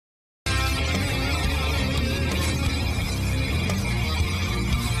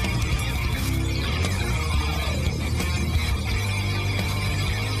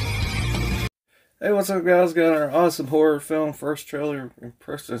Hey, what's up, guys? Got our awesome horror film first trailer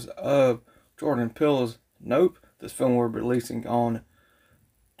impressions of Jordan Peele's Nope. This film we're releasing on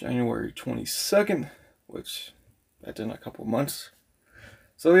January 22nd, which that's in a couple months.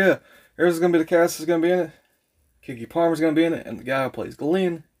 So yeah, here's gonna be the cast that's gonna be in it. Keke Palmer's gonna be in it, and the guy who plays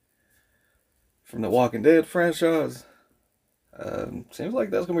Glenn from the Walking Dead franchise. Seems like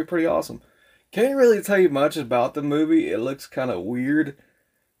that's gonna be pretty awesome. Can't really tell you much about the movie. It looks kind of weird,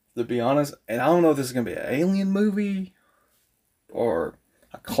 to be honest. And I don't know if this is going to be an alien movie or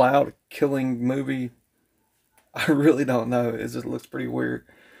a cloud killing movie. I really don't know. It just looks pretty weird.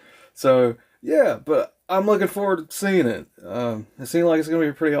 So, yeah, but I'm looking forward to seeing it. It seems like it's going to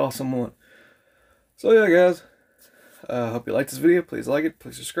be a pretty awesome one. So, yeah, guys. Hope you like this video. Please like it.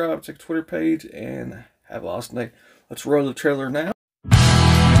 Please subscribe. Check the Twitter page. And have an awesome day. Let's roll the trailer now.